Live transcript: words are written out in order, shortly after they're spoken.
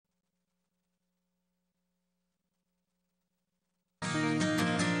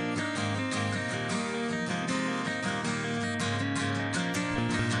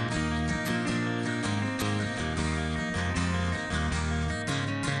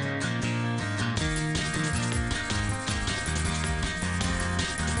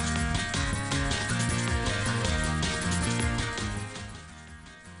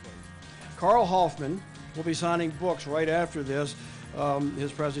Carl Hoffman will be signing books right after this,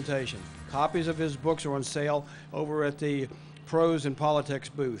 his presentation. Copies of his books are on sale over at the Prose and Politics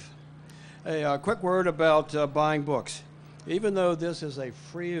booth. A quick word about buying books. Even though this is a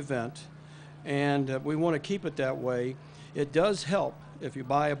free event and we want to keep it that way, it does help if you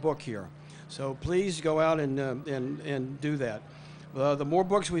buy a book here. So please go out and do that. The more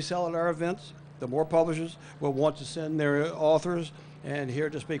books we sell at our events, the more publishers will want to send their authors and here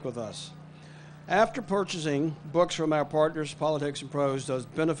to speak with us. After purchasing books from our partners, Politics and Prose does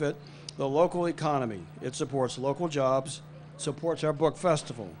benefit the local economy. It supports local jobs, supports our book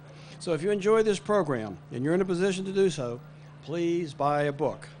festival. So if you enjoy this program and you're in a position to do so, please buy a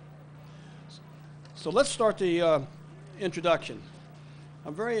book. So let's start the introduction.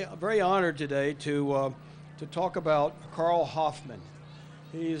 I'm very honored today to talk about Carl Hoffman.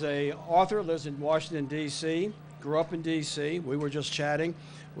 He's an author, lives in Washington, D.C., grew up in D.C. We were just chatting.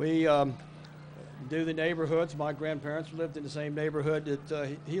 We do the neighborhoods. My grandparents lived in the same neighborhood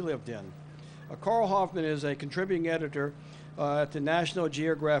that he lived in. Carl Hoffman is a contributing editor at the National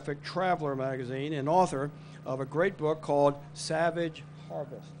Geographic Traveler magazine and author of a great book called Savage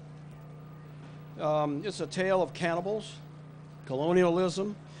Harvest. It's a tale of cannibals,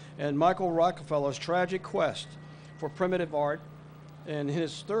 colonialism, and Michael Rockefeller's tragic quest for primitive art, and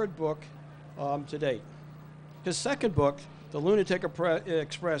his third book to date. His second book, The Lunatic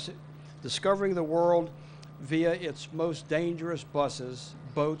Express, Discovering the World via its most dangerous buses,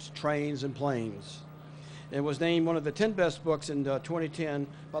 boats, trains, and planes. It was named one of the 10 best books in 2010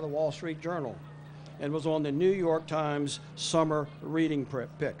 by the Wall Street Journal and was on the New York Times Summer Reading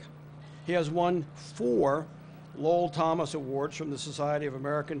Pick. He has won 4 Lowell Thomas Awards from the Society of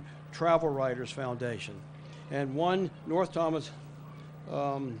American Travel Writers Foundation and 1 North Thomas,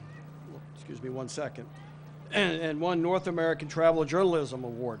 excuse me one second, and 1 North American Travel Journalism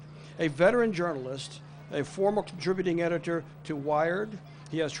Award. A veteran journalist, a former contributing editor to Wired,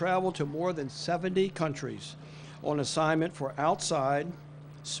 he has traveled to more than 70 countries on assignment for Outside,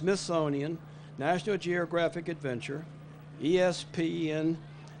 Smithsonian, National Geographic Adventure, ESPN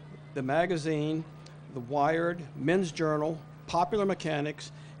The Magazine, The Wired, Men's Journal, Popular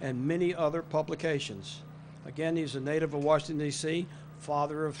Mechanics, and many other publications. Again, he's a native of Washington, D.C.,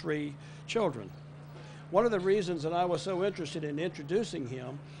 father of 3 children. One of the reasons that I was so interested in introducing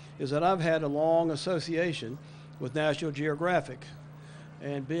him is that I've had a long association with National Geographic.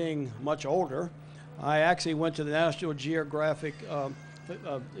 And being much older, I actually went to the National Geographic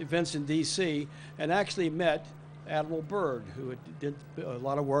events in D.C. and actually met Admiral Byrd, who did a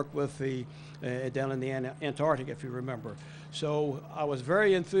lot of work with the down in the Antarctic, if you remember. So I was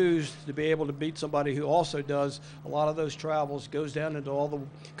very enthused to be able to meet somebody who also does a lot of those travels, goes down into all the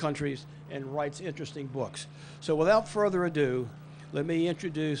countries, and writes interesting books. So without further ado, let me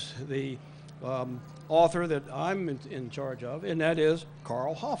introduce the author that I'm in charge of, and that is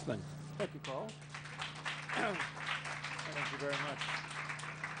Carl Hoffman. Thank you, Carl. Thank you very much.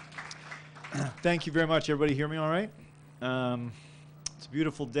 Thank you very much. Everybody hear me all right? It's a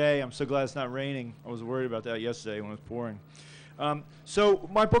beautiful day. I'm so glad it's not raining. I was worried about that yesterday when it was pouring. So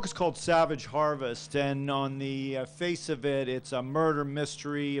my book is called Savage Harvest, and on the face of it, it's a murder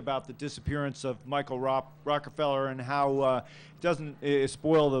mystery about the disappearance of Michael Rockefeller and how it doesn't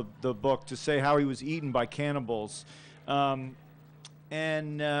spoil the book to say how he was eaten by cannibals. You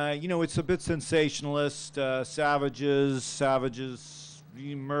know, it's a bit sensationalist, savages,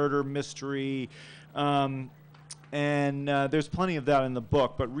 murder mystery, and there's plenty of that in the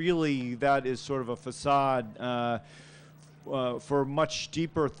book, but really that is sort of a facade for much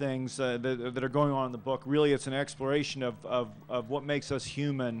deeper things that are going on in the book. Really, it's an exploration of what makes us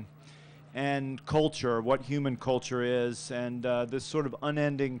human and culture, what human culture is, and this sort of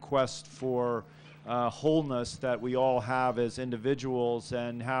unending quest for wholeness that we all have as individuals,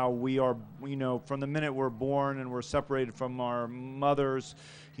 and how we are, you know, from the minute we're born and we're separated from our mothers,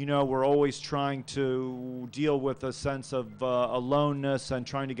 you know, we're always trying to deal with a sense of aloneness and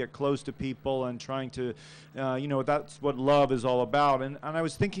trying to get close to people and trying to, you know, that's what love is all about. And I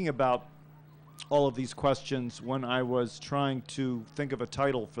was thinking about all of these questions when I was trying to think of a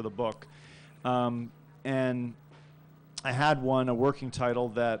title for the book. And I had a working title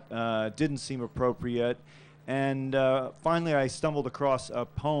that didn't seem appropriate. And finally I stumbled across a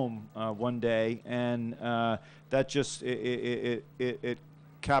poem one day, and that just, it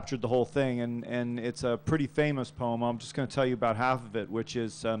captured the whole thing, and it's a pretty famous poem. I'm just going to tell you about half of it, which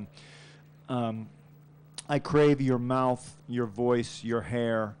is, I crave your mouth, your voice, your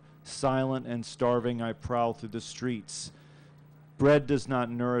hair. Silent and starving I prowl through the streets. Bread does not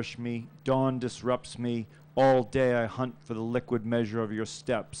nourish me, dawn disrupts me. All day I hunt for the liquid measure of your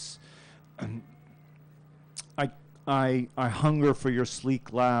steps. I hunger for your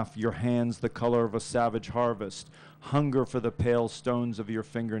sleek laugh, your hands the color of a savage harvest. Hunger for the pale stones of your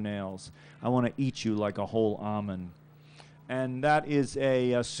fingernails. I want to eat you like a whole almond. And that is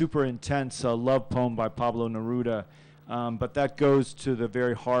a super intense love poem by Pablo Neruda. But that goes to the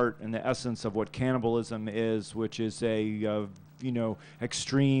very heart and the essence of what cannibalism is, which is a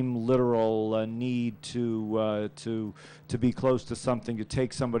extreme literal need to be close to something, to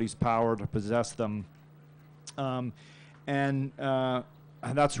take somebody's power, to possess them. And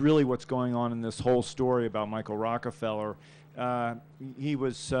that's really what's going on in this whole story about Michael Rockefeller. He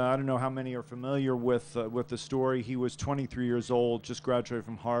was, I don't know how many are familiar with the story. He was 23 years old, just graduated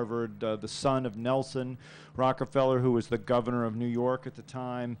from Harvard, the son of Nelson Rockefeller, who was the governor of New York at the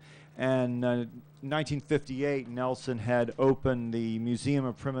time. And in 1958, Nelson had opened the Museum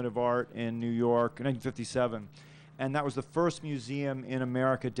of Primitive Art in New York, in 1957. And that was the first museum in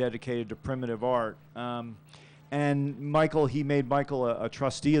America dedicated to primitive art. And he made Michael a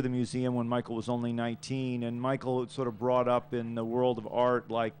trustee of the museum when Michael was only 19. And Michael was sort of brought up in the world of art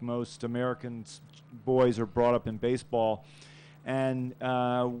like most American boys are brought up in baseball. And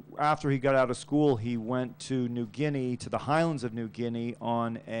after he got out of school, he went to New Guinea, to the highlands of New Guinea,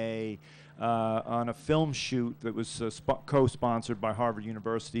 on a film shoot that was co-sponsored by Harvard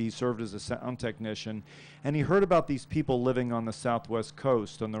University. He served as a sound technician, and he heard about these people living on the southwest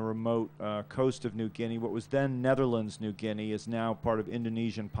coast, on the remote coast of New Guinea. What was then Netherlands New Guinea is now part of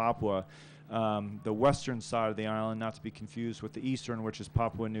Indonesian Papua, the western side of the island, not to be confused with the eastern, which is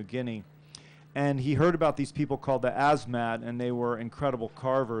Papua New Guinea. And he heard about these people called the Asmat, and they were incredible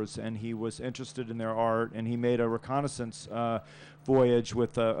carvers, and he was interested in their art, and he made a reconnaissance voyage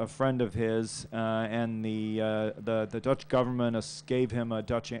with a friend of his, and the Dutch government gave him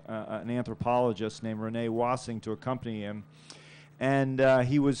an anthropologist named René Wassing to accompany him. And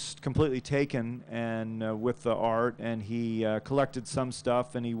he was completely taken with the art, and he collected some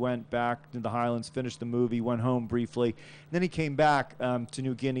stuff, and he went back to the Highlands, finished the movie, went home briefly. And then he came back to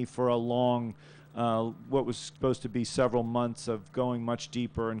New Guinea for a long, what was supposed to be several months of going much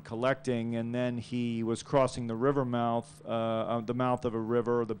deeper and collecting. And then he was crossing the river mouth, the mouth of a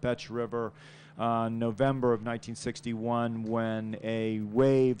river, the Betch River, November of 1961, when a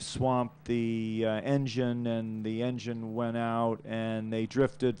wave swamped the engine, and the engine went out, and they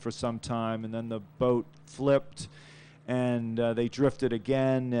drifted for some time, and then the boat flipped, and they drifted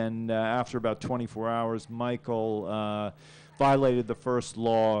again, and after about 24 hours, Michael violated the first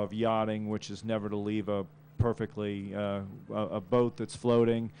law of yachting, which is never to leave a perfectly a boat that's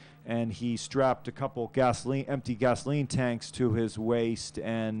floating, and he strapped a couple empty gasoline tanks to his waist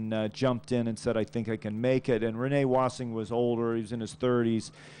and jumped in and said, "I think I can make it." And René Wassing was older; he was in his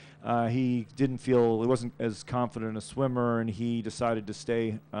 30s. He wasn't as confident a swimmer, and he decided to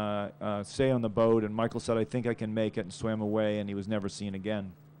stay on the boat. And Michael said, "I think I can make it," and swam away, and he was never seen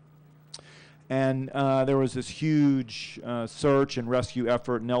again. And there was this huge search and rescue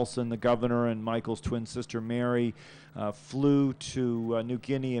effort. Nelson, the governor, and Michael's twin sister Mary flew to New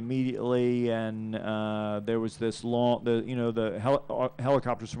Guinea immediately, and there was this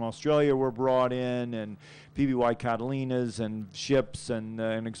helicopters from Australia were brought in, and PBY Catalinas and ships, and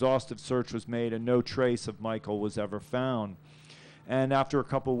an exhaustive search was made, and no trace of Michael was ever found. And after a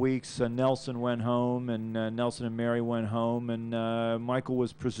couple weeks, Nelson went home, and Nelson and Mary went home, and Michael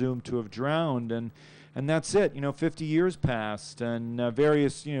was presumed to have drowned, and that's it. 50 years passed, and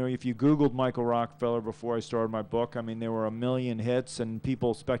various, if you Googled Michael Rockefeller before I started my book, I mean, there were 1 million hits, and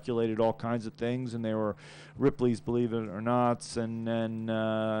people speculated all kinds of things, and there were Ripley's Believe It or Nots, and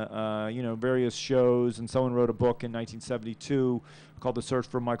various shows, and someone wrote a book in 1972 called The Search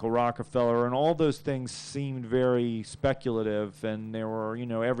for Michael Rockefeller, and all those things seemed very speculative, and there were,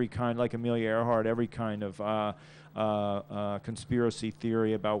 every kind, like Amelia Earhart, every kind of conspiracy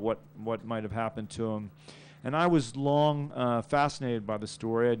theory about what might have happened to him. And I was long fascinated by the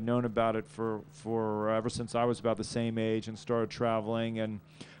story. I'd known about it for ever since I was about the same age and started traveling. And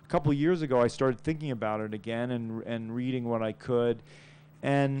a couple of years ago, I started thinking about it again and reading what I could.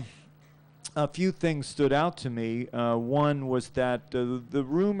 And a few things stood out to me. One was that the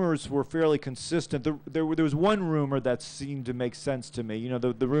rumors were fairly consistent. There was one rumor that seemed to make sense to me.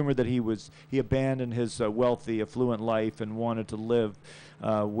 The rumor that he abandoned his wealthy, affluent life and wanted to live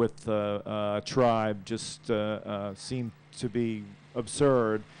with a tribe just seemed to be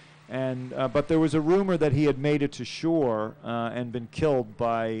absurd. But there was a rumor that he had made it to shore and been killed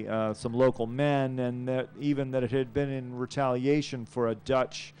by some local men, and that it had been in retaliation for a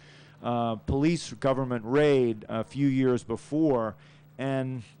Dutch police government raid a few years before,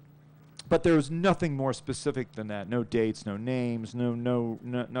 but there was nothing more specific than that. No dates, no names, no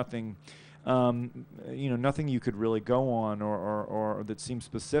nothing. Nothing you could really go on or that seemed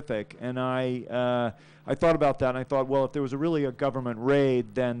specific. And I thought about that, and I thought, well, if there was really a government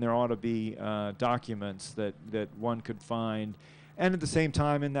raid, then there ought to be documents that one could find. And at the same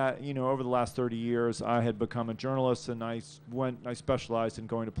time, in that, over the last 30 years, I had become a journalist, and I specialized in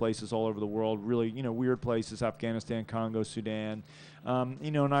going to places all over the world, really, weird places, Afghanistan, Congo, Sudan.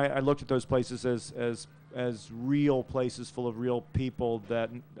 And I looked at those places as real places full of real people that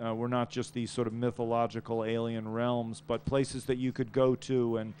were not just these sort of mythological alien realms, but places that you could go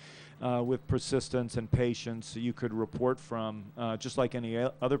to and with persistence and patience you could report from, just like any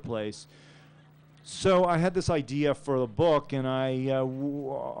other place. So I had this idea for the book, and I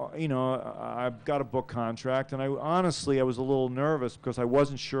got a book contract, and I was a little nervous because I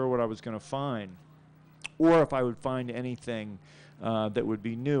wasn't sure what I was going to find, or if I would find anything that would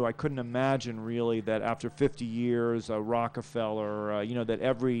be new. I couldn't imagine really that after 50 years, Rockefeller, that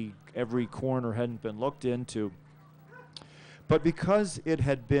every corner hadn't been looked into. But because it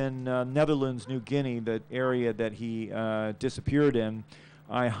had been Netherlands, New Guinea, the area that he disappeared in,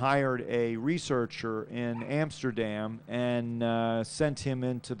 I hired a researcher in Amsterdam and sent him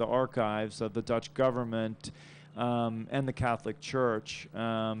into the archives of the Dutch government and the Catholic Church.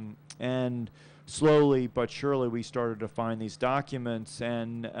 And slowly but surely we started to find these documents,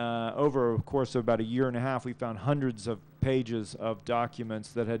 and over a course of about a year and a half we found hundreds of pages of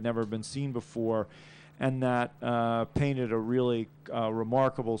documents that had never been seen before, and that painted a really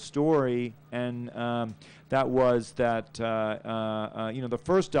remarkable story. And that was that the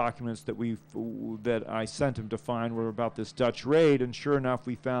first documents that I sent him to find were about this Dutch raid, and sure enough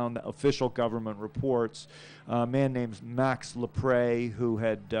we found official government reports. A man named Max Lepre, who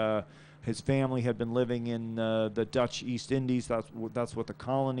had his family had been living in the Dutch East Indies. That's what the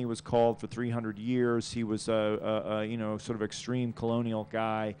colony was called for 300 years. He was a sort of extreme colonial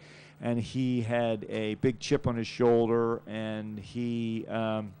guy, and he had a big chip on his shoulder, and he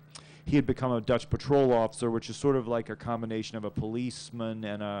had become a Dutch patrol officer, which is sort of like a combination of a policeman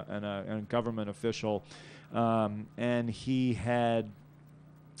and a government official. And he had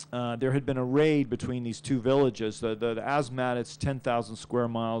there had been a raid between these two villages. The Asmat, it's 10,000 square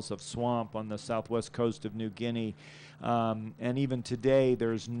miles of swamp on the southwest coast of New Guinea. And even today,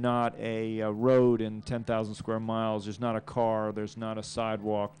 there's not a road in 10,000 square miles. There's not a car. There's not a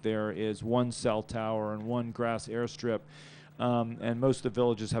sidewalk. There is one cell tower and one grass airstrip. And most of the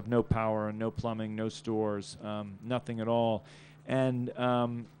villages have no power and no plumbing, no stores, nothing at all. And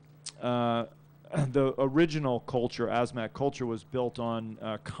the original culture, Asmat culture, was built on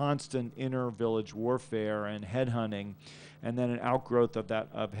constant inter-village warfare and headhunting, and then an outgrowth of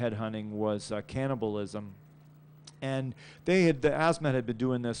that headhunting was cannibalism. And the Asmat had been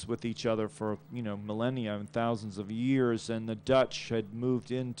doing this with each other for millennia and thousands of years, and the Dutch had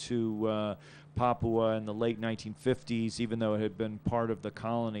moved into Papua in the late 1950s, even though it had been part of the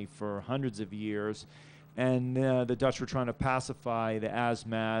colony for hundreds of years. And the Dutch were trying to pacify the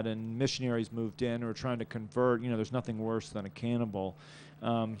Asmat, and missionaries moved in and were trying to convert. There's nothing worse than a cannibal.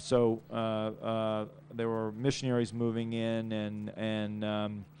 So there were missionaries moving in,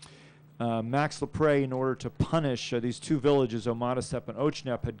 and Max Lepre, in order to punish these two villages, Omadasep and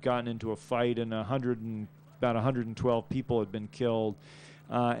Ochnep, had gotten into a fight, and about 112 people had been killed.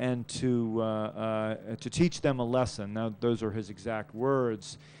 And to teach them a lesson, now those are his exact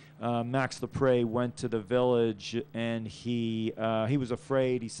words, Max Lepre went to the village, and he was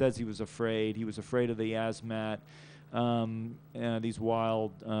afraid. He says he was afraid. He was afraid of the Asmat, these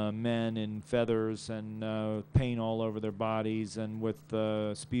wild men in feathers and paint all over their bodies, and with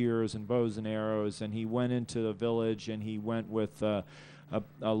spears and bows and arrows. And he went into the village, and he went with a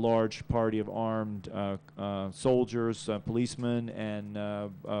large party of armed soldiers, policemen,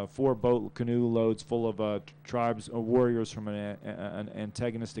 and 4 boat canoe loads full of tribes, warriors from an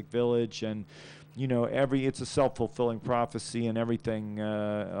antagonistic village. And it's a self-fulfilling prophecy, and everything,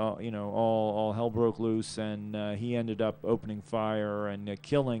 all hell broke loose, and he ended up opening fire and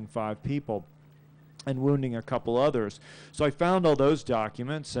killing 5 people and wounding a couple others. So I found all those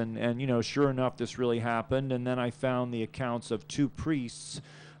documents, and sure enough, this really happened. And then I found the accounts of 2 priests,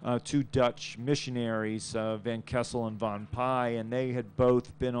 2 Dutch missionaries, Van Kessel and Van Pai, and they had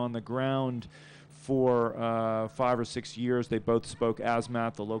both been on the ground for 5 or 6 years. They both spoke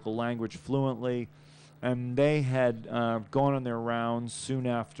Asmat, the local language, fluently. And they had gone on their rounds soon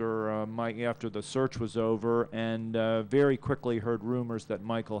after after the search was over, and very quickly heard rumors that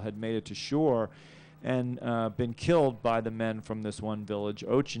Michael had made it to shore and been killed by the men from this one village,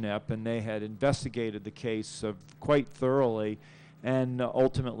 Ochnep, and they had investigated the case quite thoroughly, and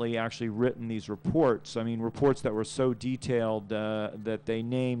ultimately actually written these reports. I mean, reports that were so detailed that they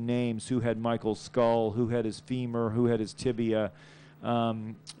named names: who had Michael's skull, who had his femur, who had his tibia,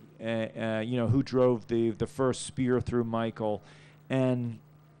 who drove the first spear through Michael. And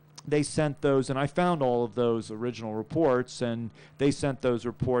they sent those, and I found all of those original reports, and they sent those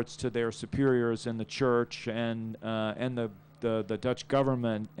reports to their superiors in the church and the Dutch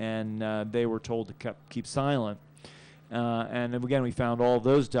government, and they were told to keep silent. And again, we found all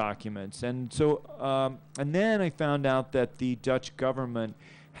those documents, and so and then I found out that the Dutch government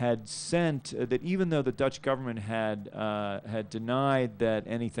had sent that even though the Dutch government had denied that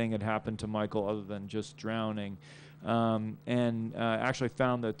anything had happened to Michael other than just drowning. And actually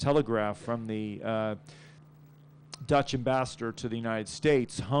found the telegraph from the Dutch ambassador to the United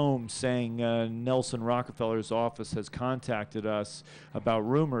States home saying Nelson Rockefeller's office has contacted us about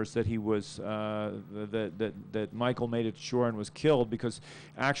rumors that he was that Michael made it to shore and was killed, because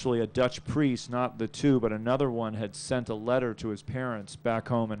actually a Dutch priest, not the two but another one, had sent a letter to his parents back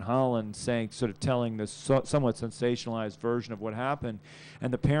home in Holland saying, sort of telling this somewhat sensationalized version of what happened,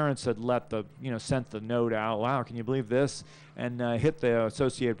 and the parents had sent the note out. Wow, can you believe this? And hit the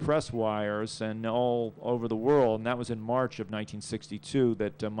Associated Press wires and all over the world. And that was in March of 1962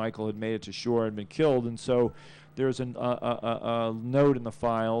 that Michael had made it to shore and been killed. And so there's a note in the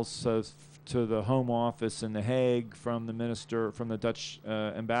files to the Home Office in The Hague from the Dutch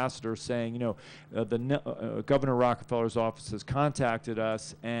ambassador saying, Governor Rockefeller's office has contacted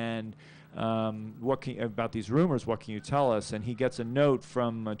us, and about these rumors, what can you tell us? And he gets a note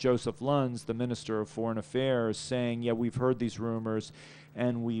from Joseph Luns, the Minister of Foreign Affairs, saying, yeah, we've heard these rumors,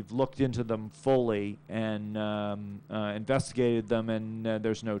 and we've looked into them fully and investigated them, and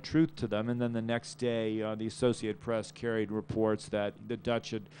there's no truth to them. And then the next day, the Associated Press carried reports that the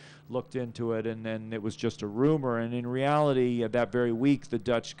Dutch had looked into it, and then it was just a rumor. And in reality, that very week, the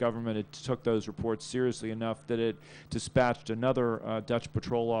Dutch government had took those reports seriously enough that it dispatched another Dutch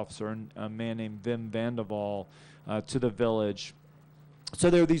patrol officer, a man named Wim van der Waal, to the village. So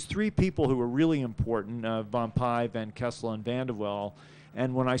there were these three people who were really important, Von Pye, Van Kessel, and Van der Waal.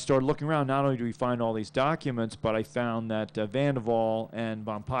 And when I started looking around, not only do we find all these documents, but I found that Van der Waal and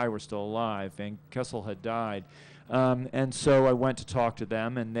Von Pye were still alive. Van Kessel had died. And so I went to talk to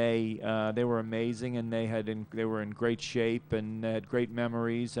them, and they were amazing, and they were in great shape, and they had great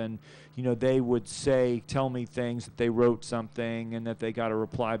memories, and they would tell me things, that they wrote something and that they got a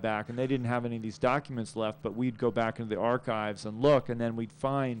reply back, and they didn't have any of these documents left, but we'd go back into the archives and look, and then we'd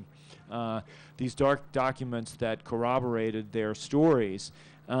find these dark documents that corroborated their stories.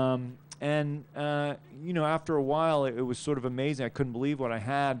 After a while, it was sort of amazing. I couldn't believe what I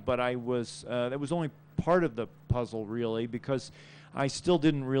had, but that was only part of the puzzle, really, because I still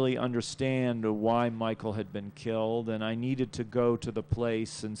didn't really understand why Michael had been killed, and I needed to go to the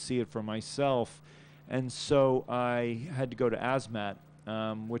place and see it for myself. And so I had to go to Asmat,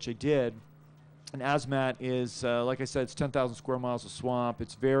 which I did. And Asmat is, like I said, it's 10,000 square miles of swamp.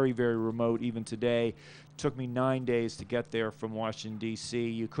 It's very, very remote even today. It took me 9 days to get there from Washington, D.C.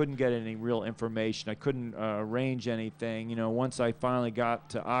 You couldn't get any real information. I couldn't arrange anything. Once I finally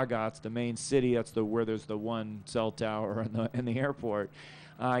got to Agats, the main city, that's where there's the one cell tower in the airport.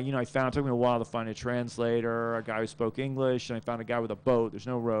 It took me a while to find a translator, a guy who spoke English, and I found a guy with a boat. There's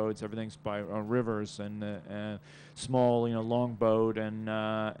no roads, everything's by rivers and small, long boat, and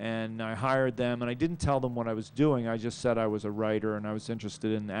I hired them, and I didn't tell them what I was doing. I just said I was a writer and I was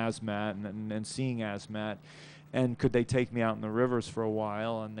interested in Asmat and seeing Asmat, and could they take me out in the rivers for a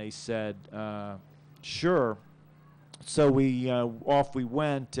while? And they said, sure. So off we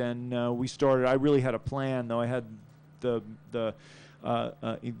went, and we started. I really had a plan, though. I had the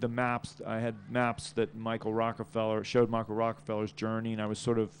maps. I had maps that showed Michael Rockefeller's journey, and I was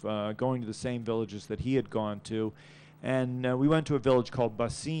sort of going to the same villages that he had gone to. And we went to a village called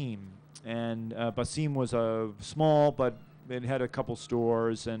Basim, and Basim was small, but it had a couple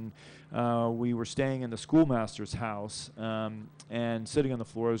stores, and we were staying in the schoolmaster's house and sitting on the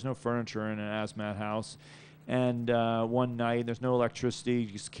floor. There's no furniture in an Asmat house. And one night, there's no electricity,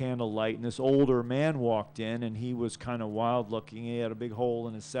 just candlelight, and this older man walked in, and he was kind of wild-looking. He had a big hole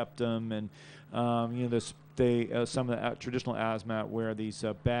in his septum, and some of the traditional Asmat wear these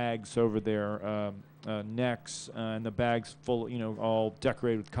bags over their necks, and the bags full, all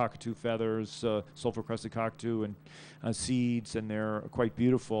decorated with cockatoo feathers, sulfur-crusted cockatoo, and seeds, and they're quite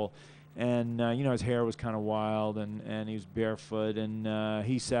beautiful. And his hair was kind of wild, and he was barefoot, and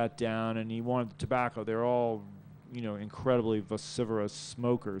he sat down and he wanted tobacco. They're all incredibly vociferous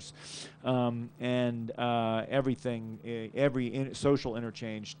smokers, and everything, every social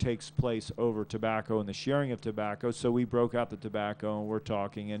interchange takes place over tobacco and the sharing of tobacco. So we broke out the tobacco and we're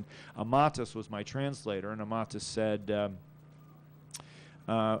talking, and Amatis was my translator, and Amatis said.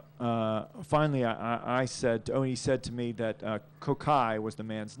 Finally, I said, he said to me that Kokai was the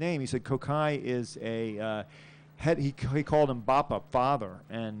man's name. He said Kokai is a he called him Bapa, father,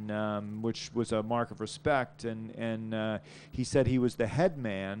 and which was a mark of respect. And he said he was the head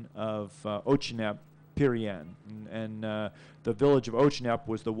man of Ochinep Pirien, and the village of Ochinep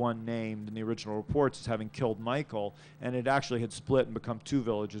was the one named in the original reports as having killed Michael, and it actually had split and become two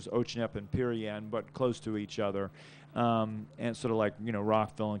villages, Ochinep and Pirien, but close to each other. And sort of like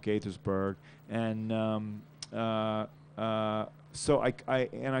Rockville and Gaithersburg, and so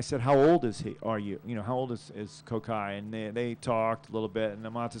I said, how old is he? Are you? How old is Kokai? And they talked a little bit, and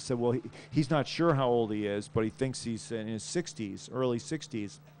Amata said, well, he's not sure how old he is, but he thinks he's in his 60s, early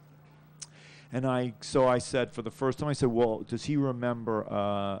 60s. And so I said, for the first time, I said, well, does he remember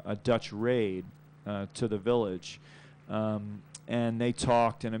a Dutch raid to the village? And they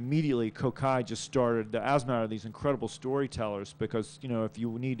talked, and immediately Kokai just started. The Asmat are these incredible storytellers, because if you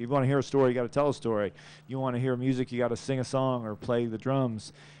want to hear a story, you got to tell a story. You want to hear music, you got to sing a song or play the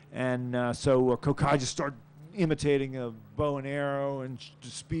drums. And so Kokai just started imitating a bow and arrow and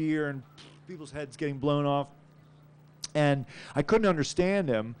spear, and people's heads getting blown off. And I couldn't understand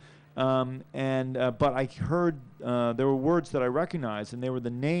him. But I heard there were words that I recognized, and they were the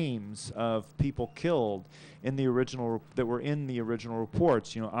names of people killed in the original that were in the original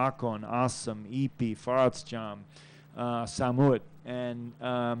reports. Akon, Assam, Ipi, Faratsjam, Samut, and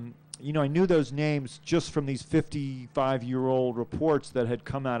I knew those names just from these 55-year-old reports that had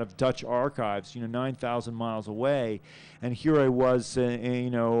come out of Dutch archives, 9,000 miles away. And here I was,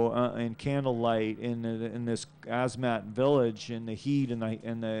 in candlelight in this Asmat village, in the heat and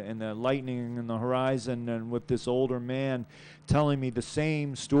the lightning in the horizon, and with this older man telling me the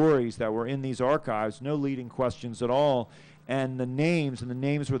same stories that were in these archives, no leading questions at all. And the names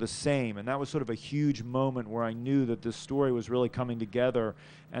were the same, and that was sort of a huge moment where I knew that this story was really coming together,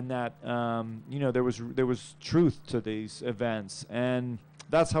 and that there was truth to these events, and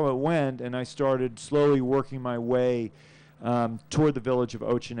that's how it went. And I started slowly working my way toward the village of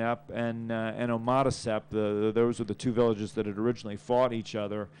Ochinep and Omatasep. Those were the two villages that had originally fought each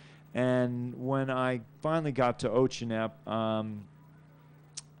other. And when I finally got to Ochinep,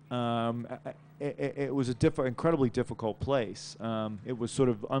 it was a incredibly difficult place. It was sort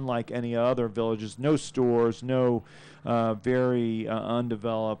of unlike any other villages. No stores, no very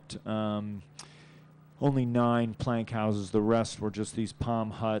undeveloped, only 9 plank houses. The rest were just these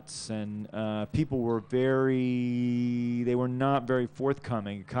palm huts, and people were they were not very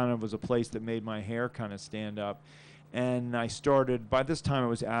forthcoming. It kind of was a place that made my hair kind of stand up. And I started, by this time I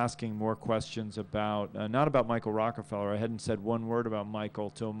was asking more questions about, not about Michael Rockefeller. I hadn't said one word about Michael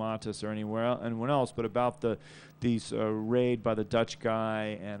to Amatis or anyone else, but about these raid by the Dutch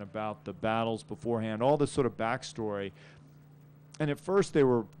guy, and about the battles beforehand, all this sort of backstory. And at first they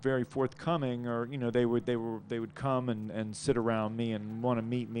were very forthcoming, or they would come and sit around me and want to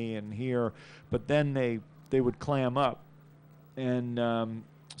meet me and hear, but then they would clam up. And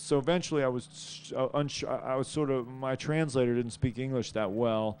so eventually I was sort of, my translator didn't speak English that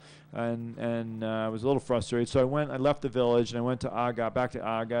well, and I was a little frustrated. So I left the village and I went to back to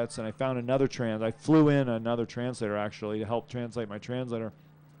Agats, and I found another I flew in another translator actually to help translate my translator.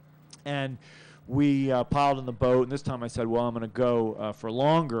 And we piled in the boat, and this time I said, well, I'm going to go for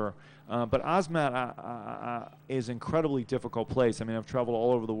longer. But Asmat is an incredibly difficult place. I mean, I've traveled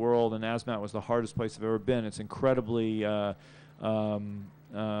all over the world, and Asmat was the hardest place I've ever been. It's incredibly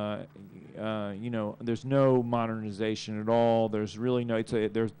there's no modernization at all. There's really no.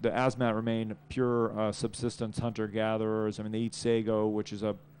 The Asmat remain pure subsistence hunter-gatherers. I mean, they eat sago, which is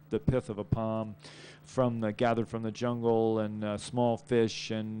the pith of a palm, gathered from the jungle, and small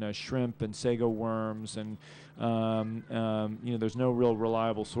fish and shrimp and sago worms, and there's no real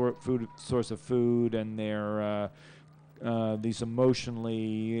reliable source of food, and they're these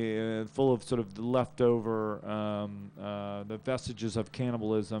emotionally full of sort of the leftover the vestiges of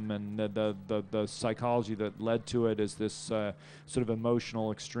cannibalism, and the psychology that led to it is this sort of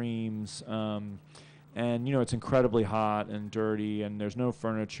emotional extremes, and it's incredibly hot and dirty, and there's no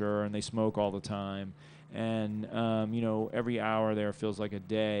furniture, and they smoke all the time, and every hour there feels like a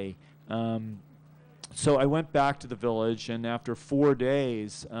day. So I went back to the village, and after 4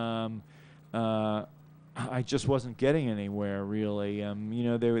 days I just wasn't getting anywhere, really.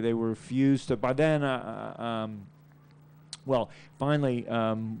 They refused to. By then, Well, finally,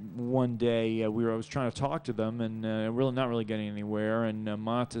 one day I was trying to talk to them, and really not really getting anywhere. And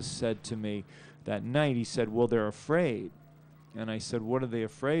Matas said to me that night, he said, "Well, they're afraid." And I said, "What are they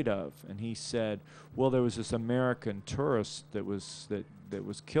afraid of?" And he said, "Well, there was this American tourist that was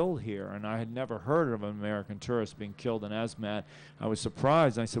killed here, and I had never heard of an American tourist being killed in Asmat." I was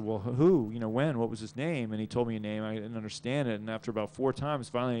surprised. I said, "Well, who? You know, when? What was his name?" And he told me a name. I didn't understand it. And after about 4 times,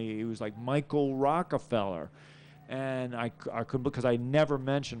 finally, he was like, "Michael Rockefeller." And I couldn't, because I never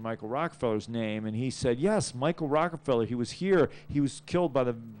mentioned Michael Rockefeller's name. And he said, "Yes, Michael Rockefeller. He was here. He was killed by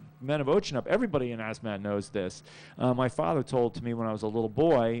the men of Oceanup." Everybody in Asmat knows this. My father told to me when I was a little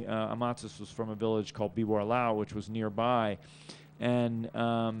boy, Amatis was from a village called Biwarlau, which was nearby. And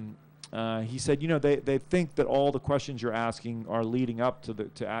he said, "You know, they think that all the questions you're asking are leading up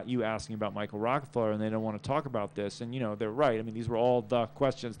to you asking about Michael Rockefeller, and they don't want to talk about this." And, you know, they're right. I mean, these were all the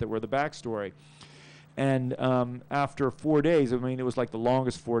questions that were the backstory. And after 4 days, I mean, it was like the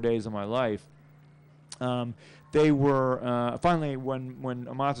longest 4 days of my life. They were finally, when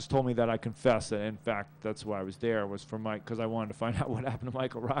Amatis told me that, I confessed that, in fact, that's why I was there, was for because I wanted to find out what happened to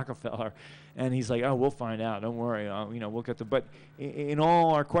Michael Rockefeller. And he's like, "Oh, we'll find out. Don't worry. You know, we'll get the." But in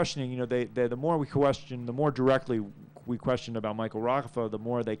all our questioning, you know, the more we questioned, the more directly we questioned about Michael Rockefeller, the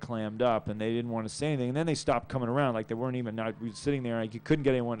more they clammed up, and they didn't want to say anything. And then they stopped coming around, like they weren't even. We were sitting there, and you couldn't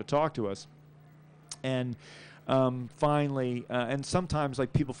get anyone to talk to us. And finally, and sometimes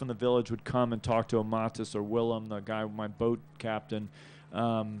like people from the village would come and talk to Amatis or Willem, the guy, my boat captain,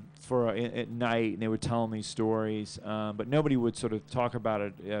 at night, and they would tell him these stories, but nobody would sort of talk about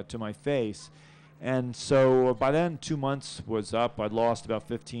it to my face. And so by then, 2 months was up. I'd lost about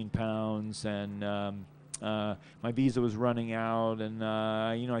 15 pounds, and my visa was running out, and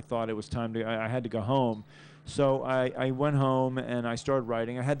you know, I thought it was time to. I had to go home. So I went home and I started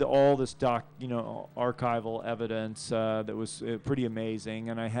writing. I had all this archival evidence that was pretty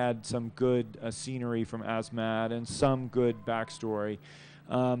amazing, and I had some good scenery from Asmat and some good backstory.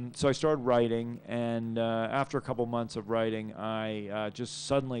 So I started writing, and after a couple months of writing, I just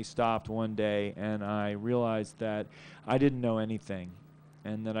suddenly stopped one day, and I realized that I didn't know anything,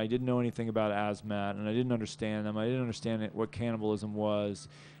 and that I didn't know anything about Asmat, and I didn't understand them. I didn't understand what cannibalism was.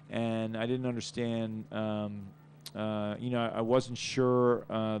 And I didn't understand, you know, I wasn't sure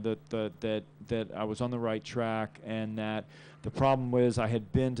that I was on the right track, and that the problem was I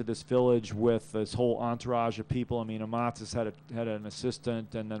had been to this village with this whole entourage of people. I mean, Amatis had an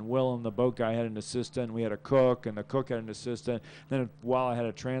assistant, and then Willem, the boat guy, had an assistant. We had a cook, and the cook had an assistant. Then while I had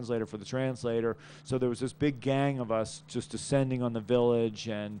a translator for the translator. So there was this big gang of us just descending on the village,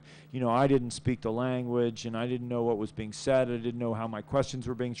 and, you know, I didn't speak the language, and I didn't know what was being said. I didn't know how my questions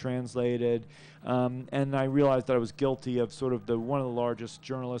were being translated. And I realized that I was guilty of sort of one of the largest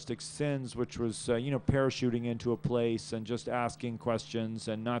journalistic sins, which was, you know, parachuting into a place and just asking questions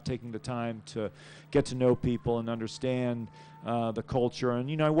and not taking the time to get to know people and understand the culture. And,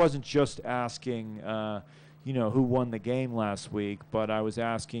 you know, I wasn't just asking, you know, who won the game last week, but I was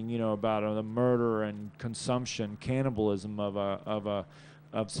asking, you know, about the murder and consumption, cannibalism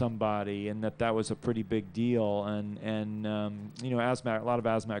of somebody, and that was a pretty big deal. And you know, a lot of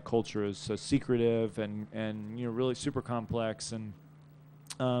Asmat culture is secretive and you know, really super complex. And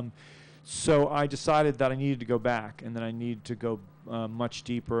so I decided that I needed to go back, and that I needed to go much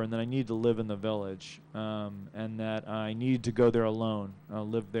deeper, and that I needed to live in the village, and that I needed to go there alone,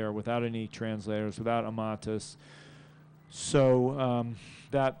 live there without any translators, without Amatis. So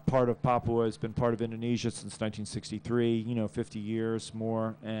that part of Papua has been part of Indonesia since 1963, you know, 50 years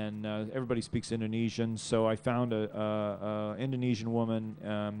more, and everybody speaks Indonesian. So I found a Indonesian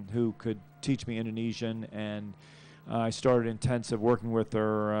woman who could teach me Indonesian, and I started intensive working with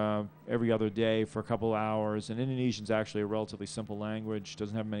her every other day for a couple hours. And Indonesian is actually a relatively simple language,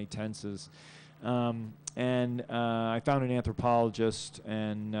 doesn't have many tenses. And I found an anthropologist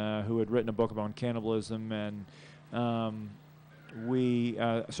and who had written a book about cannibalism, and we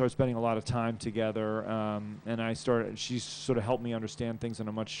started spending a lot of time together, and she sort of helped me understand things in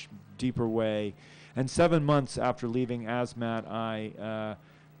a much deeper way. And 7 months after leaving Asmat, I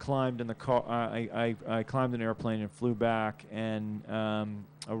climbed in the car. I climbed an airplane and flew back, and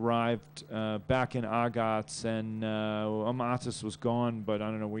arrived back in Agats, and Amatis was gone, but I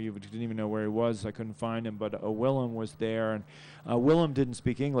don't know where didn't even know where he was. I couldn't find him, but Willem was there, and Willem didn't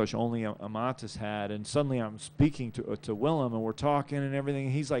speak English, only Amatis had. And suddenly I'm speaking to Willem, and we're talking and everything,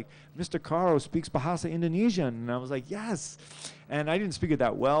 and he's like, "Mr. Caro speaks Bahasa Indonesian," and I was like, "Yes." And I didn't speak it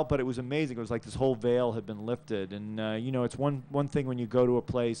that well, but it was amazing. It was like this whole veil had been lifted. And you know, it's one thing when you go to a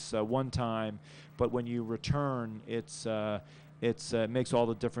place one time, but when you return, it's it makes all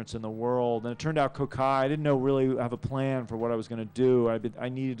the difference in the world. And it turned out Kokai, I didn't really have a plan for what I was going to do. I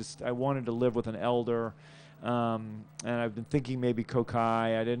wanted to live with an elder, and I've been thinking maybe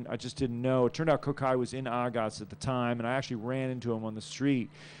Kokai. I just didn't know. It turned out Kokai was in Agats at the time, and I actually ran into him on the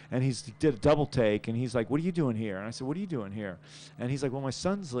street, and he did a double take, and he's like, "What are you doing here?" And I said, "What are you doing here?" And he's like, "Well, my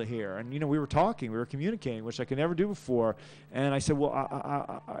son's here." And we were talking, we were communicating, which I could never do before. And I said, "Well,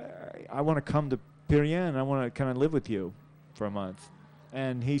 I want to come to Pirien. I want to kind of live with you for a month."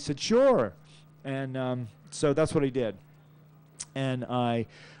 And he said, "Sure." And so that's what he did. And a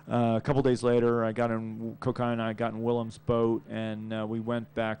couple days later, Kokai and I got in Willem's boat, and we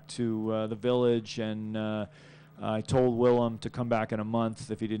went back to the village, and I told Willem to come back in a month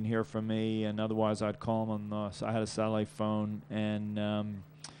if he didn't hear from me, and otherwise I'd call him I had a satellite phone, and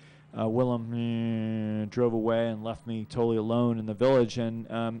Willem drove away and left me totally alone in the village,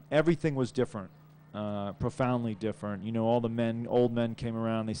 and everything was different. Profoundly different. All the old men came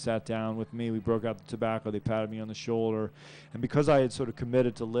around, they sat down with me, we broke out the tobacco, they patted me on the shoulder. And because I had sort of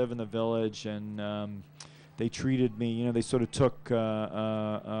committed to live in the village, and they treated me, they sort of took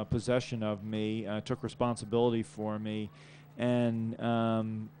possession of me, took responsibility for me. And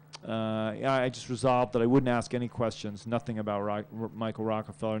I just resolved that I wouldn't ask any questions, nothing about Michael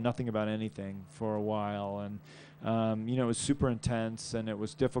Rockefeller, nothing about anything for a while. And it was super intense, and it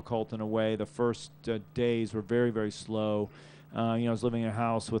was difficult in a way. The first days were very, very slow. I was living in a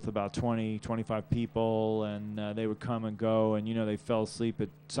house with about 20, 25 people, and they would come and go, and, they fell asleep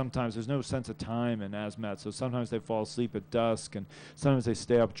sometimes there's no sense of time in Asmat, so sometimes they fall asleep at dusk, and sometimes they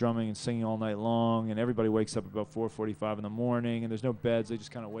stay up drumming and singing all night long, and everybody wakes up about 4:45 in the morning, and there's no beds. They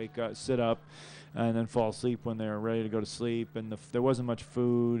just kind of wake up, sit up, and then fall asleep when they're ready to go to sleep, and there wasn't much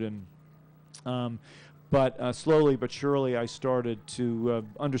food, and but slowly but surely, I started to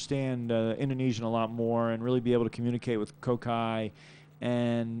understand Indonesian a lot more and really be able to communicate with Kokai.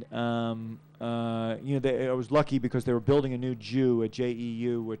 And I was lucky because they were building a new Jew at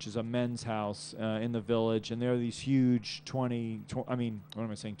JEU, which is a men's house in the village, and there are these huge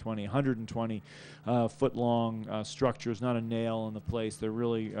 120 foot long structures, not a nail in the place. They're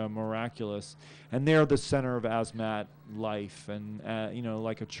really miraculous, and they're the center of Asmat life, and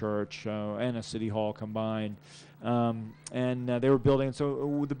like a church and a city hall combined. And they were building,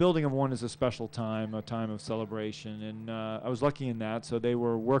 so the building of one is a special time, a time of celebration, and I was lucky in that. So they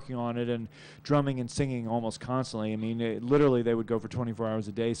were working on it and drumming and singing almost constantly. I mean, literally they would go for 24 hours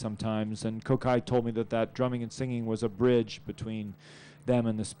a day sometimes, and Kokai told me that drumming and singing was a bridge between them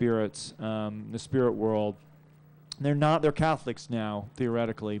and the spirits, the spirit world. They're Catholics now,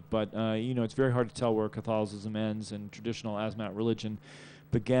 theoretically, but it's very hard to tell where Catholicism ends and traditional Asmat religion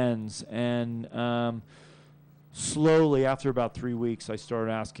begins. And slowly, after about 3 weeks, I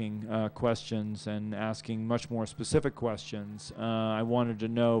started asking questions and asking much more specific questions. I wanted to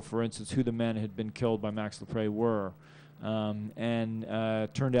know, for instance, who the men had been killed by Max Lepre were. And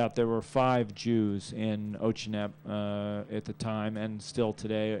turned out there were 5 Jews in Ochinep at the time, and still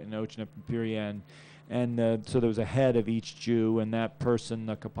today in Ochinep and Pirien. And so there was a head of each Jew, and that person,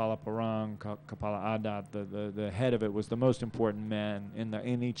 the Kapala Parang, Kapala Adat, the head of it was the most important man.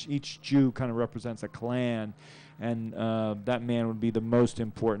 In each Jew kind of represents a clan, and that man would be the most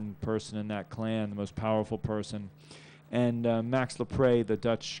important person in that clan, the most powerful person. And Max Lepre, the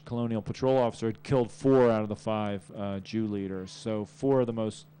Dutch colonial patrol officer, had killed 4 out of the 5 Jew leaders, so 4 of the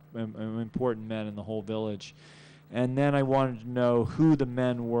most important men in the whole village. And then I wanted to know who the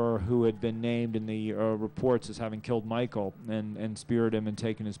men were who had been named in the reports as having killed Michael and speared him and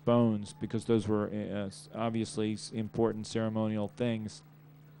taken his bones, because those were obviously important ceremonial things.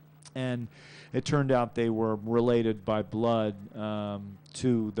 And it turned out they were related by blood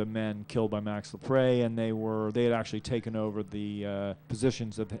to the men killed by Max Lepre, and they had actually taken over the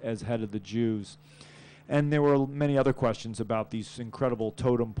positions as head of the Jews. And there were many other questions about these incredible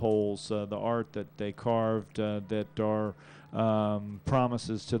totem poles, the art that they carved that are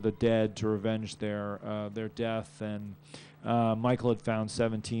promises to the dead to revenge their death. And Michael had found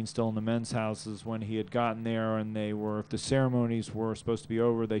 17 still in the men's houses when he had gotten there, and if the ceremonies were supposed to be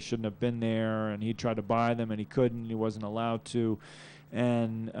over, they shouldn't have been there, and he tried to buy them, and he couldn't, he wasn't allowed to.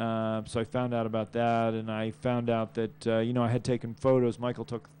 And so I found out about that, and I found out that, I had taken photos. Michael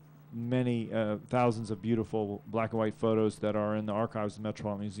took many thousands of beautiful black and white photos that are in the archives of the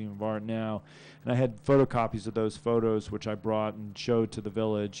Metropolitan Museum of Art now, and I had photocopies of those photos which I brought and showed to the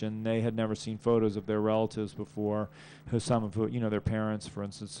village, and they had never seen photos of their relatives before, some of who, their parents, for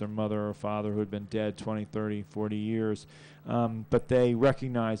instance, their mother or father who had been dead 20, 30, 40 years, but they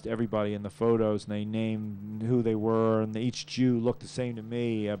recognized everybody in the photos, and they named who they were, and each Jew looked the same to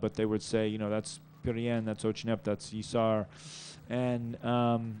me, but they would say, that's Pirien, that's Ochinep, that's Yisar, and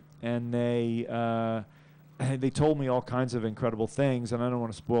they told me all kinds of incredible things, and I don't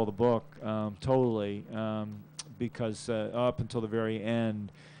want to spoil the book totally, because up until the very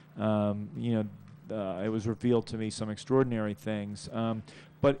end, it was revealed to me some extraordinary things.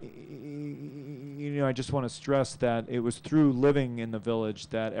 But I just want to stress that it was through living in the village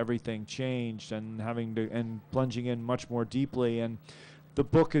that everything changed, and plunging in much more deeply. And the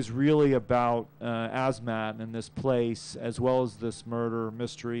book is really about Asmat and this place, as well as this murder,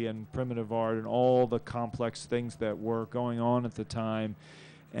 mystery, and primitive art, and all the complex things that were going on at the time.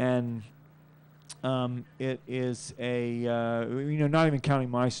 And it is a, not even counting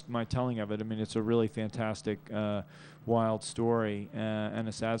my telling of it, I mean, it's a really fantastic, wild story, and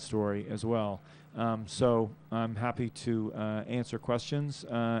a sad story as well. So I'm happy to answer questions,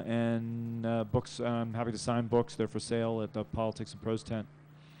 and books. I'm happy to sign books. They're for sale at the Politics and Prose tent.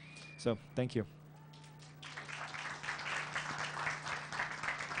 So thank you.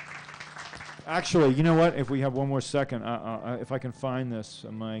 Actually, you know what? If we have one more second, if I can find this,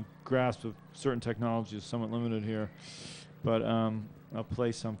 my grasp of certain technology is somewhat limited here, but I'll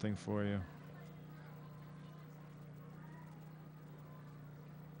play something for you.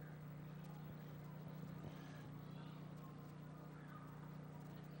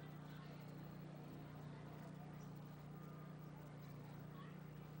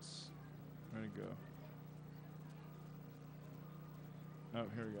 Where'd it go? Oh,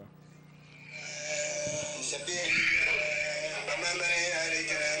 here we go.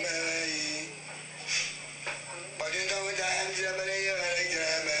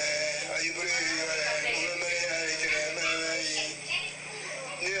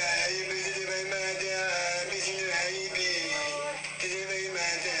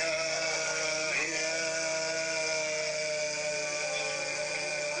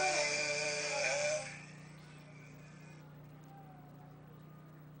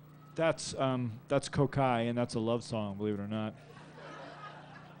 That's Kokai, and that's a love song, believe it or not.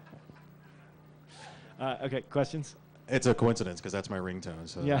 Okay, questions? It's a coincidence because that's my ringtone.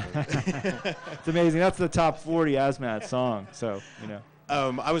 So yeah, it's amazing. That's the top 40 Asmat song. So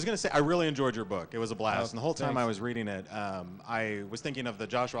I was going to say I really enjoyed your book. It was a blast, and the whole time thanks. I was reading it, I was thinking of the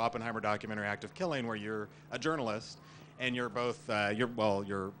Joshua Oppenheimer documentary Act of Killing, where you're a journalist. And you're both,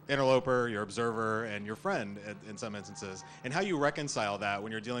 you're interloper, you're observer, and your friend in some instances. And how you reconcile that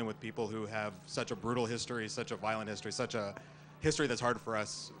when you're dealing with people who have such a brutal history, such a violent history, such a history that's hard for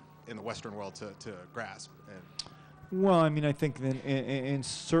us in the Western world to grasp. Well, I mean, I think in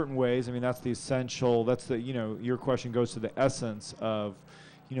certain ways, I mean, that's the essential, that's the, your question goes to the essence of,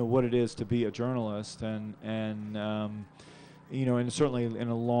 what it is to be a journalist. And certainly in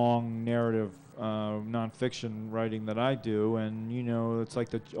a long narrative nonfiction writing that I do, and it's like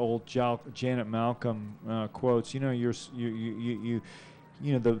the old Janet Malcolm quotes. The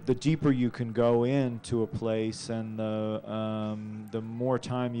deeper you can go into a place, and the more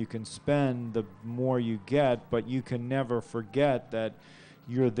time you can spend, the more you get. But you can never forget that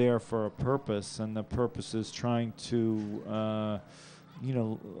you're there for a purpose, and the purpose is trying to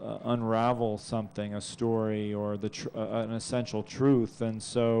unravel something, a story, or an essential truth. And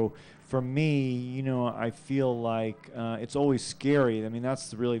so for me, I feel like it's always scary. I mean,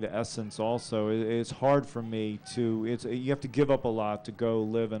 that's really the essence also. It's hard for me to, you have to give up a lot to go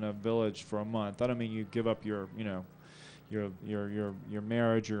live in a village for a month. I don't mean you give up your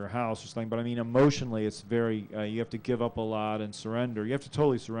marriage or your house or something, but I mean emotionally it's very, you have to give up a lot and surrender. You have to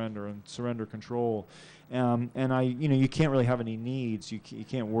totally surrender and surrender control. And you can't really have any needs. You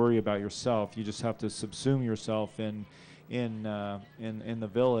can't worry about yourself. You just have to subsume yourself in the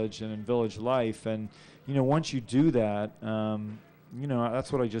village and in village life. And once you do that,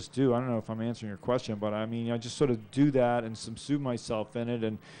 that's what I just do. I don't know if I'm answering your question, but I mean, I just sort of do that and subsume myself in it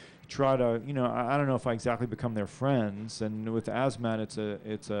and try to, I don't know if I exactly become their friends. And with Asmat,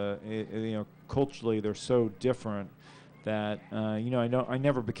 culturally they're so different that I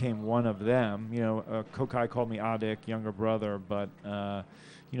never became one of them. Kokai called me Adik, younger brother, but I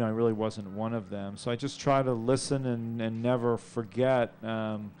really wasn't one of them. So I just try to listen and never forget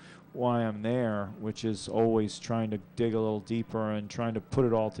why I'm there, which is always trying to dig a little deeper and trying to put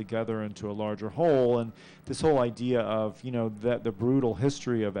it all together into a larger whole. And this whole idea of that the brutal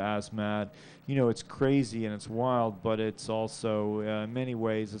history of Asmat, it's crazy and it's wild, but it's also in many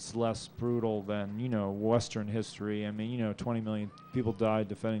ways it's less brutal than Western history. I mean 20 million people died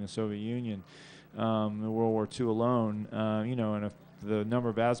defending the Soviet Union in World War II alone. And if the number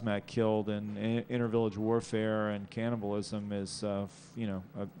of Asmat killed in inter-village warfare and cannibalism is, a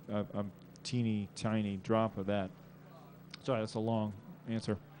teeny tiny drop of that. Sorry, that's a long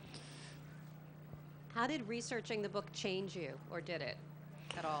answer. How did researching the book change you, or did it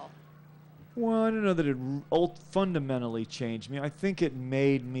at all? Well, I don't know that it fundamentally changed me. I think it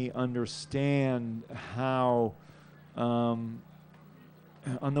made me understand how, on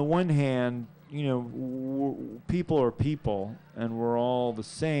the one hand, people are people, and we're all the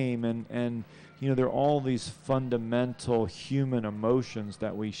same, and there are all these fundamental human emotions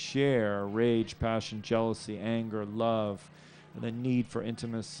that we share: rage, passion, jealousy, anger, love, and the need for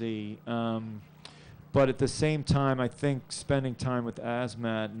intimacy. But at the same time, I think spending time with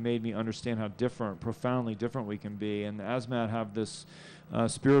Asmat made me understand how profoundly different we can be. And the Asmat have this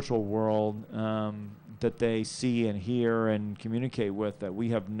spiritual world that they see and hear and communicate with that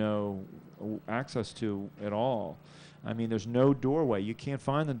we have no access to at all. I mean, there's no doorway. You can't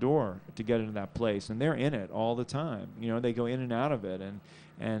find the door to get into that place, and they're in it all the time. They go in and out of it,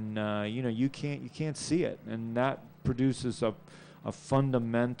 and you can't see it, and that produces a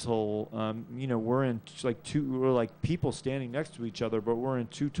fundamental, we're like people standing next to each other, but we're in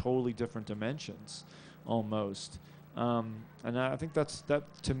two totally different dimensions, almost. And I think that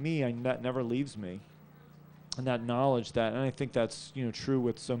to me, that never leaves me. And that knowledge and I think that's, true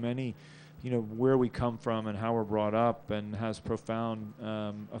with so many, where we come from and how we're brought up, and has profound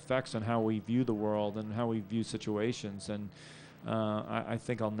effects on how we view the world and how we view situations. And I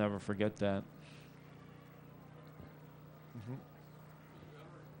think I'll never forget that. Mm-hmm.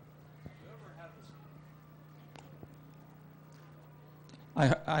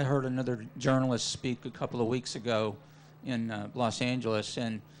 I heard another journalist speak a couple of weeks ago in Los Angeles,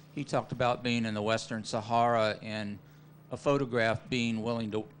 and he talked about being in the Western Sahara and a photograph being willing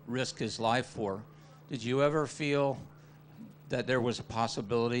to risk his life for. Did you ever feel that there was a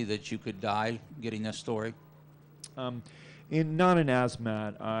possibility that you could die getting this story? Not in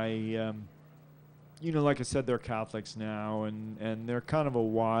Asmat. Like I said, they're Catholics now, and they're kind of a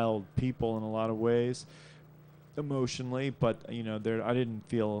wild people in a lot of ways, emotionally, but I didn't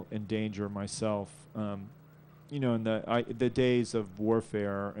feel in danger myself. In the days of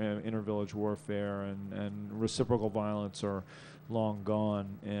warfare, inter-village warfare, and reciprocal violence are long gone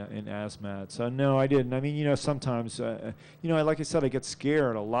in Asmat. So no, I didn't. I mean, sometimes, like I said, I get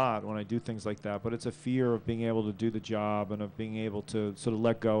scared a lot when I do things like that, but it's a fear of being able to do the job and of being able to sort of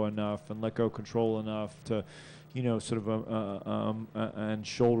let go enough and let go control enough to, sort of and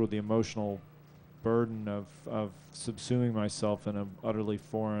shoulder the emotional burden of subsuming myself in an utterly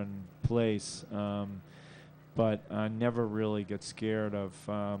foreign place. But I never really get scared of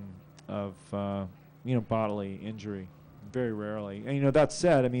bodily injury. Very rarely. And that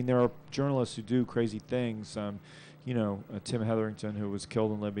said, I mean, there are journalists who do crazy things. Tim Hetherington, who was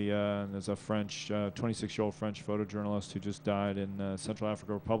killed in Libya, and there's a 26-year-old French photojournalist who just died in Central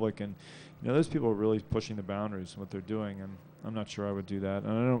African Republic. And those people are really pushing the boundaries of what they're doing, and I'm not sure I would do that.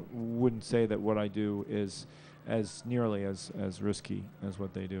 And I wouldn't say that what I do is as nearly as risky as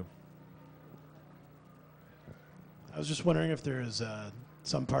what they do. I was just wondering if there is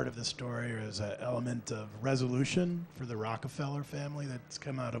some part of the story or is an element of resolution for the Rockefeller family that's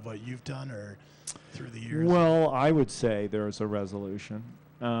come out of what you've done or through the years? Well, I would say there's a resolution.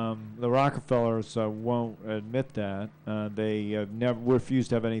 The Rockefellers won't admit that. They never refuse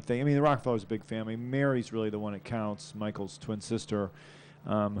to have anything. I mean, the Rockefellers are a big family. Mary's really the one that counts, Michael's twin sister,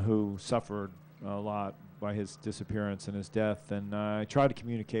 who suffered a lot by his disappearance and his death. And I tried to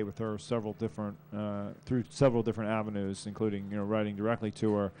communicate with her through several different avenues, including writing directly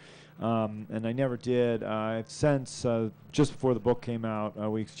to her. And I never did. Since just before the book came out,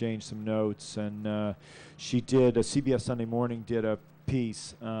 we exchanged some notes, and she did. CBS Sunday Morning did a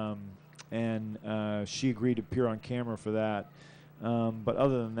piece, and she agreed to appear on camera for that. But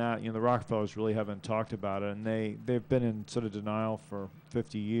other than that, the Rockefellers really haven't talked about it, and they've been in sort of denial for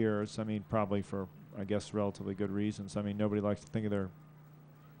 50 years. I mean, probably for, I guess, relatively good reasons. I mean, nobody likes to think of their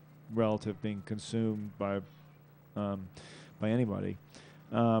relative being consumed by anybody,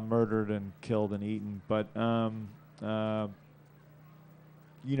 murdered and killed and eaten. But I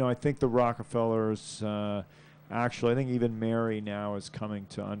think the Rockefellers. Actually, I think even Mary now is coming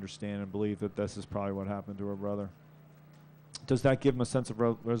to understand and believe that this is probably what happened to her brother. Does that give him a sense of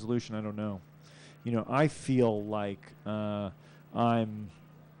resolution? I don't know. I feel like I'm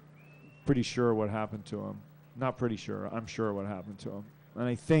pretty sure what happened to him. Not pretty sure. I'm sure what happened to him. And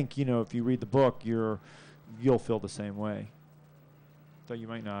I think, if you read the book, you'll feel the same way. Though you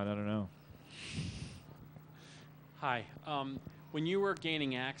might not. I don't know. Hi. When you were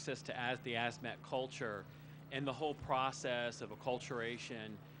gaining access to the Asmat culture and the whole process of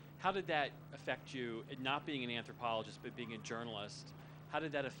acculturation, how did that affect you, not being an anthropologist but being a journalist? How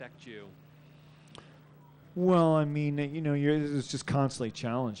did that affect you? Well, I mean, it's just constantly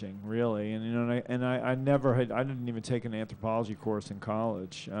challenging, really, and I didn't even take an anthropology course in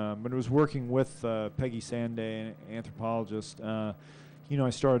college, but it was working with Peggy Sanday, an anthropologist. I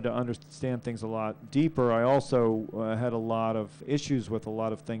started to understand things a lot deeper. I also had a lot of issues with a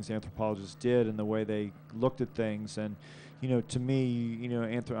lot of things anthropologists did and the way they looked at things, and to me, I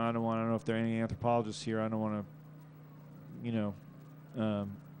don't know if there are any anthropologists here. I don't want to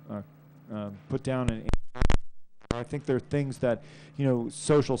put down an. I think there are things that,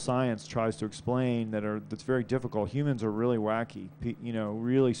 social science tries to explain that's very difficult. Humans are really wacky,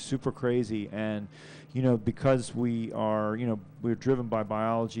 really super crazy, and, because we are, we're driven by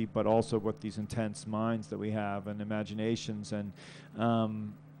biology, but also with these intense minds that we have and imaginations, and,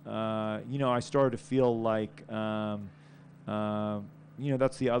 I started to feel like,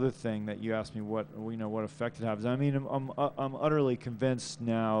 that's the other thing that you asked me what effect it has. I mean, I'm utterly convinced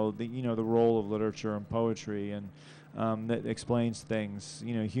now that the role of literature and poetry and that explains things.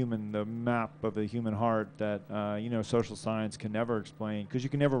 The map of the human heart that social science can never explain, because you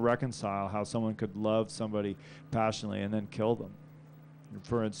can never reconcile how someone could love somebody passionately and then kill them.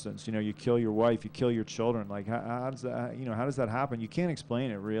 For instance, you kill your wife, you kill your children. Like how does that how does that happen? You can't explain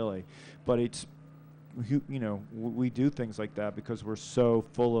it really, but it's. We do things like that because we're so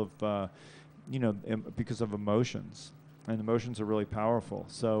full of, because of emotions, and emotions are really powerful.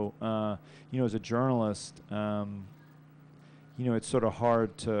 So, as a journalist, it's sort of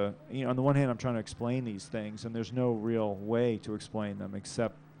hard to, on the one hand, I'm trying to explain these things, and there's no real way to explain them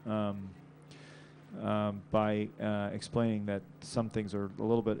except by explaining that some things are a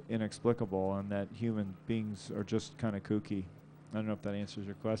little bit inexplicable and that human beings are just kind of kooky. I don't know if that answers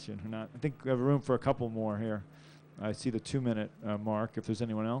your question or not. I think we have room for a couple more here. I see the 2-minute mark, if there's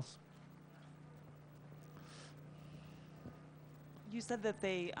anyone else. You said that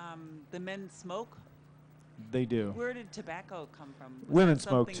the men smoke? They do. Where did tobacco come from? Women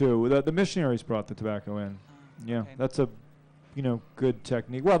smoke too. The missionaries brought the tobacco in. Yeah, okay. That's a good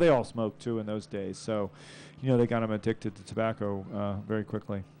technique. Well, they all smoked too in those days, so they got them addicted to tobacco very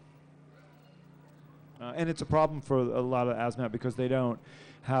quickly. And it's a problem for a lot of ASMAT because they don't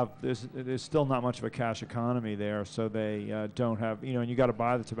have, there's still not much of a cash economy there, so they don't have, and you got to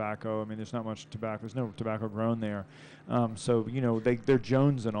buy the tobacco. I mean, there's not much tobacco, there's no tobacco grown there. So, they're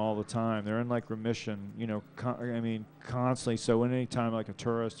jonesing all the time. They're in like remission, constantly. So when any time like a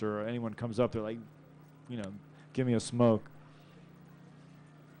tourist or anyone comes up, they're like, give me a smoke.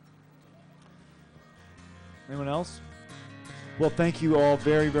 Anyone else? Well, thank you all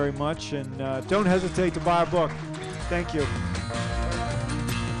very, very much, and don't hesitate to buy a book. Thank you.